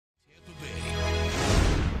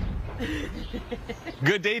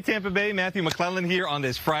Good day, Tampa Bay. Matthew McClellan here on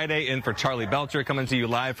this Friday in for Charlie Belcher, coming to you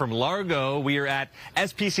live from Largo. We are at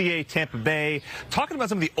SPCA Tampa Bay talking about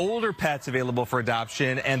some of the older pets available for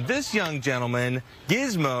adoption. And this young gentleman,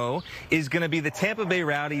 Gizmo, is going to be the Tampa Bay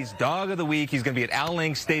Rowdies Dog of the Week. He's going to be at Al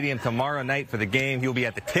Lang Stadium tomorrow night for the game. He'll be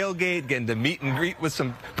at the tailgate, getting to meet and greet with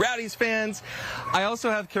some Rowdies fans. I also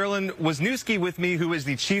have Carolyn Wisniewski with me, who is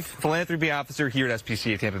the Chief Philanthropy Officer here at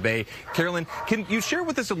SPCA Tampa Bay. Carolyn, can you share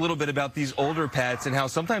with us a little bit about these older pets and how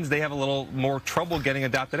sometimes they have a little more trouble getting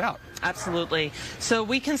adopted out? Absolutely. So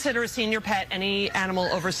we consider a senior pet any animal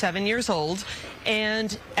over 7 years old,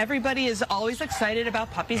 and everybody is always excited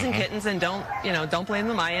about puppies and kittens, and don't blame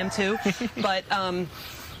them, I am too. But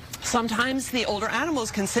sometimes the older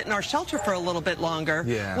animals can sit in our shelter for a little bit longer,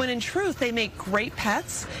 when in truth they make great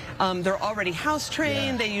pets. They're already house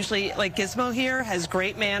trained. They usually, like Gizmo here, has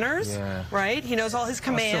great manners, right? He knows all his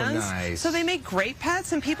commands. So nice. So they make great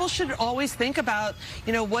pets, and people should always think about,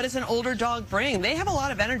 what does an older dog bring? They have a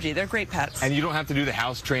lot of energy. They're great pets. And you don't have to do the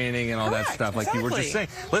house training and all that stuff like you were just saying.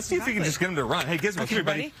 Let's see if we can just get him to run. Hey, Gizmo, come here,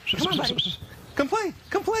 buddy. Come on, buddy. Come play,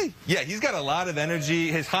 come play. Yeah, he's got a lot of energy.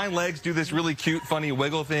 His hind legs do this really cute, funny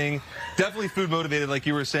wiggle thing. Definitely food motivated, like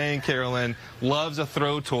you were saying, Carolyn. Loves a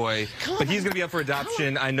throw toy. But he's going to be up for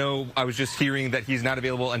adoption. I know I was just hearing that he's not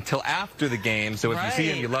available until after the game. So if you see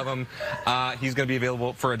him, you love him, he's going to be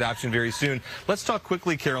available for adoption very soon. Let's talk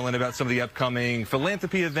quickly, Carolyn, about some of the upcoming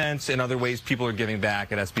philanthropy events and other ways people are giving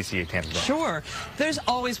back at SPCA Tampa Bay. Sure. There's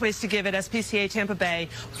always ways to give at SPCA Tampa Bay.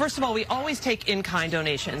 First of all, we always take in-kind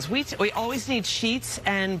donations. We always need sheets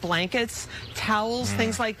and blankets, towels,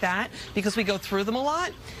 things like that, because we go through them a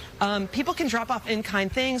lot. People can drop off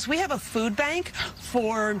in-kind things. We have a food bank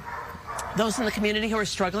for those in the community who are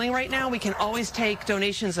struggling right now. We can always take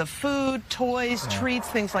donations of food, toys, treats,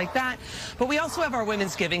 things like that. But we also have our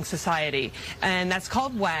Women's Giving Society, and that's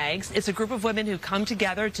called WAGS. It's a group of women who come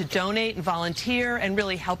together to donate and volunteer and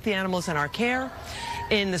really help the animals in our care.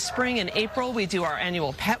 In the spring and April, we do our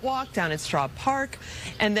annual pet walk down at Straw Park.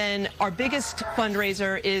 And then our biggest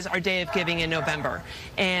fundraiser is our Day of Giving in November.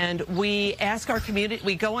 And we ask our community,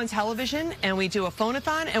 we go on television and we do a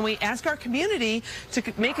phone-a-thon, and we ask our community to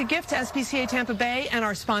make a gift to SPCA Tampa Bay, and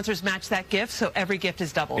our sponsors match that gift, so every gift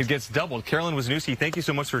is doubled. It gets doubled. Carolyn Wisniewski, thank you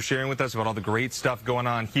so much for sharing with us about all the great stuff going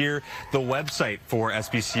on here. The website for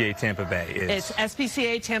SPCA Tampa Bay is? It's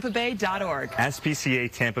spcatampabay.org.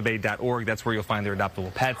 spcatampabay.org. That's where you'll find their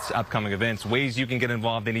adoptable pets, upcoming events, ways you can get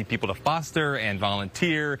involved. They need people to foster and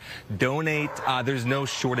volunteer, donate. There's no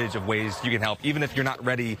shortage of ways you can help, even if you're not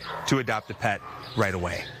ready to adopt a pet right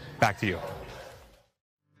away. Back to you.